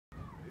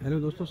हेलो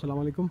दोस्तों, अस्सलाम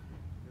वालेकुम।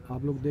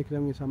 आप लोग देख रहे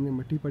होंगे सामने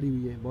मट्टी पड़ी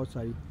हुई है बहुत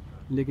सारी,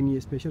 लेकिन ये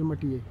स्पेशल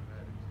मट्टी है।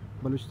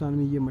 बलूचिस्तान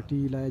में ये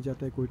मट्टी लाया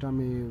जाता है कोयटा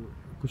में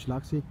कुछ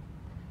लाख से,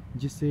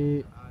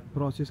 जिससे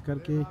प्रोसेस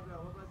करके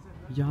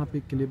यहाँ पे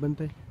किले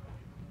बनता है।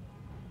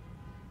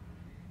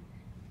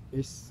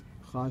 इस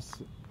ख़ास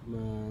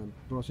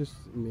प्रोसेस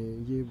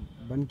में ये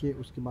बन के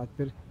उसके बाद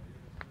फिर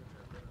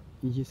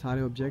ये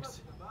सारे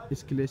ऑब्जेक्ट्स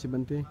इस किले से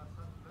बनते हैं।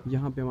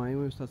 यहाँ पे हम आए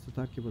हुए हैं उस्ताद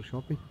सत्तार के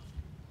वर्कशॉप पे,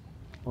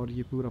 और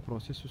ये पूरा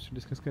प्रोसेस उससे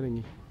डिस्कस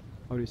करेंगे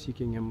और ये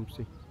सीखेंगे हम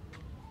उससे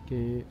कि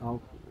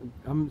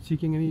हम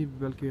सीखेंगे नहीं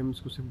बल्कि हम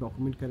इसको सिर्फ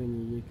डॉक्यूमेंट करेंगे।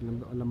 ये एक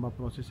लंबा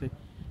प्रोसेस है,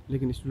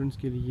 लेकिन स्टूडेंट्स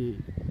के लिए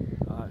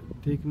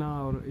देखना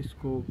और इस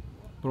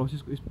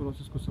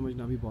प्रोसेस को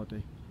समझना भी बहुत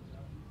है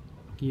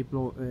कि ये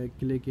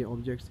किले के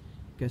ऑब्जेक्ट्स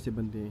कैसे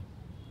बनते हैं।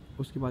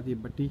 उसके बाद ये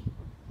बट्टी,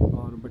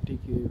 और बट्टी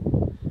के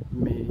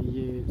में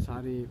ये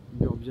सारे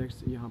जो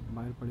ऑब्जेक्ट्स यहाँ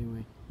बाहर पड़े हुए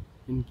हैं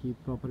इनकी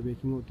प्रॉपर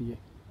बेकिंग होती है।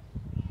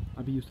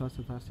 अभी उस्ताद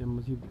सत्तार से हम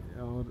मज़ीद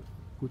और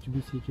कुछ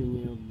भी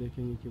सीखेंगे और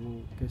देखेंगे कि वो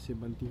कैसे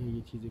बनती है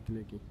ये चीज़ें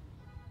किले की।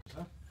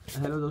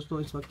 हेलो दोस्तों,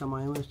 इस वक्त हम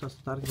आए हुए हैं उस्ताद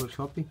सत्तार की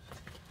वर्कशॉप पे।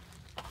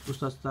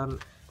 उस्ताद सत्तार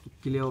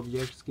किले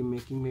ऑब्जेक्ट्स की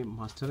मेकिंग में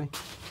मास्टर हैं,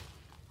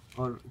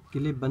 और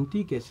किले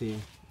बनती कैसे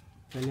हैं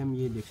पहले हम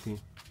ये देखते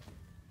हैं।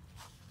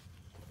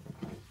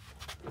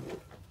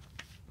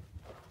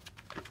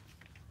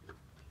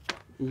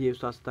 ये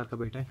उस्ताद सत्तार का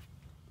बेटा है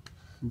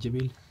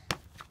जमील,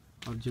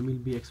 और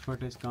जमील भी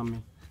एक्सपर्ट है इस काम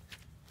में।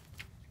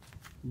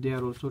 They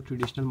are also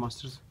traditional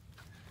masters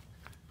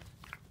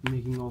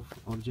making of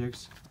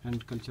objects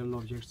and cultural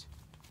objects.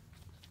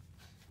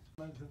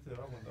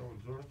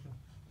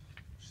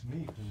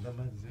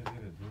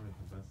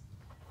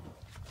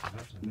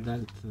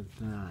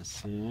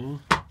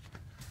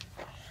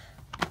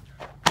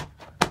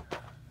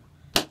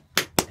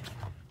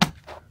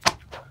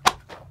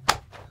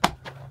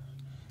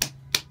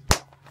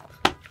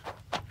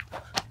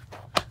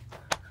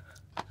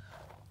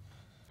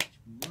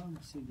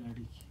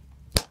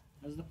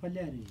 از د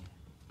پلیاري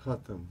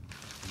ختم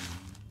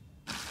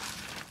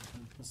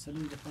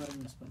تسلیم د فارم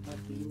نسبتات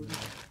جوړه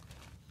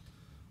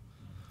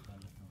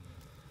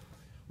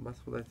بس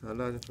خدای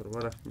تعالی دې پر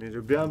ورخ مې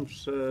بیا هم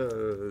ښه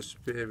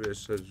شپې وې،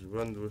 ښه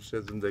ژوند و، ښه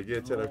زندګي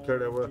یې تېره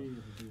کړې وه.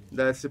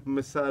 داسې په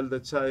مثال د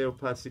چا یو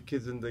پاسیکي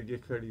زندګي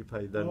کړې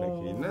فایده نه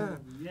کوي نه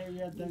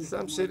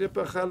سم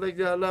شریفه خلک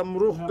دې الله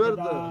مروخ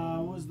ګرده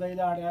اوس دی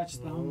لاړې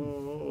اچته هم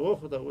او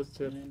خدا اوس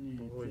چېرته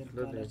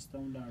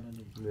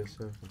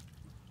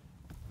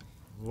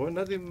و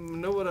نه دې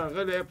نه و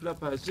راغلی پله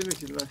پاشنه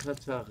چې نه ښه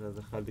چاغه د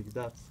خلک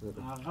دات سره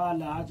هغه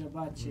له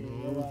عجبات چې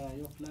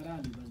یو پله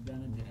رالي بس بیا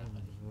نه دې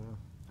راغلی.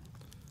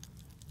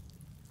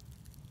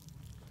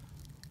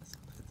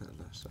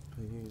 الله ښه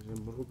پوهېږي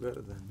مرو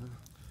ګرده نه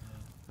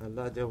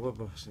الله دې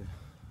وبخښي.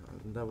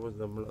 دا اوس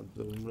د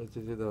مړه چې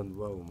دي د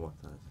دعاو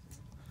محتاج دي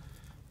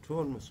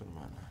ټول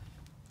مسلمانان.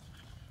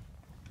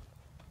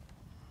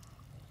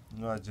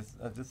 نو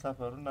عجز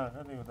سفرونه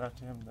غلی و دا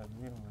ټایم د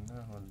دې و نه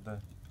ولده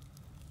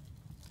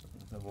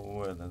ته به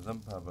وویله ځم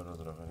په خبره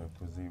درغلی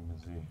کوزۍ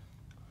مزۍ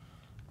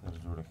در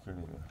جوړه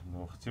کړې وه. نو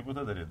خچیبو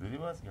ته درېدلي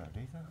واست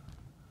ګاډۍ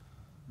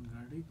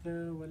ته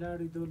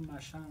ولاړې دول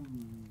ماښام.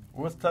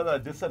 اوس تا دا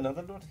عجز نه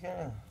ده لوټ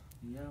کړی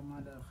یا ما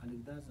د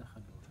خلیفدا څخه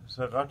لوټ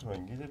ښه غټ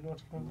منګي دې لوټ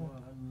کړی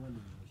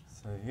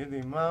صحیح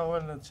دی. ما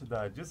ویل چې د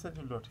عجز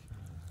دې لوټ کړی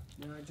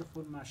یا عجز خو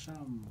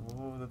ماښام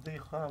او د دې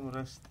خوا هم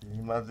رشت دی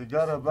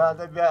مازدیګره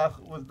بعده بیا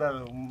اوس دا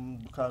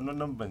قانون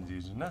هم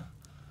بندېږي نه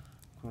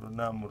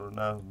کورونا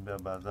مرونا بیا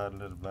بازار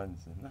لر بند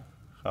شي نه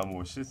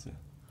خاموشي شي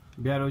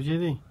بیا روزه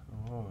دی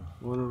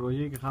او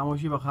روزه کې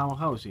خاموشي به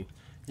خامخا اوسي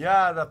یا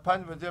د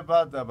 5 بجې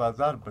بعد د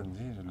بازار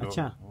بندېږي.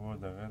 اچھا او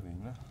دغه دی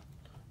نه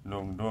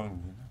لونګ ډونګ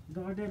دی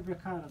دغه ډېر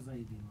بېکاره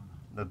ځای دی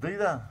د دوی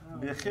دا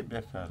بیخي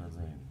بېکاره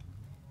ځای دی.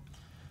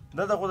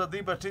 نه د خو د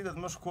دوی بټۍ د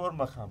زموږ کور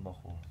مخامخ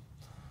و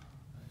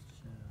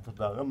پر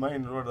دغه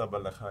مین روډ د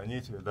بلخانې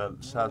چې د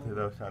شاته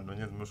د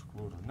قانوني زموږ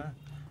کور نه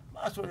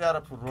ما شو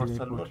یاره پر روډ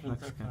څلور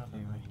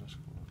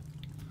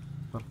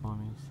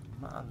پرفارمنس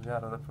ما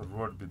یاره د پر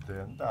روډ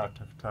بیدین دا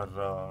ټکټر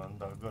ران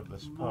دا ګرده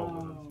شپه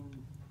وړل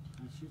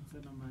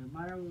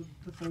ما یو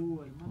ته ته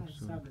ووایي ما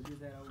حساب له دې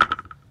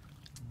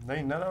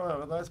ځای نه نه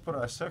هغه داسې پر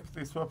اشک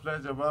دی څو پلای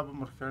جواب هم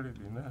ورکړی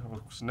دی نه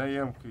ورکوشنی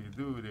هم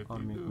کیدورې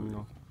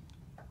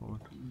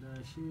دا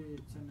شي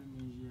څه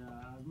نومیږي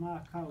ما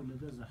اکا و له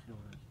ده ځخې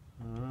وړل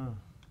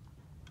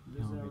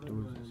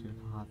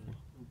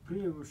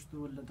پرېوښتو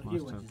له دغې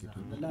وجې څخه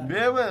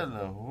بیا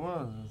ویله هو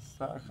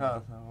ستا کار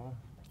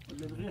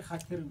له دغې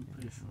خاطر مې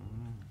پرېښو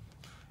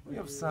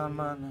یو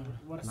سامان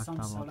ورسم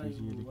سړی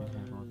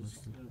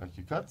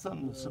حقیقت سم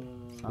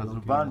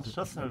زبان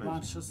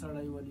ښه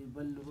سړی ولي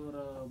بل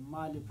وروره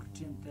مال یې پر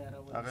ټیم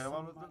تیارول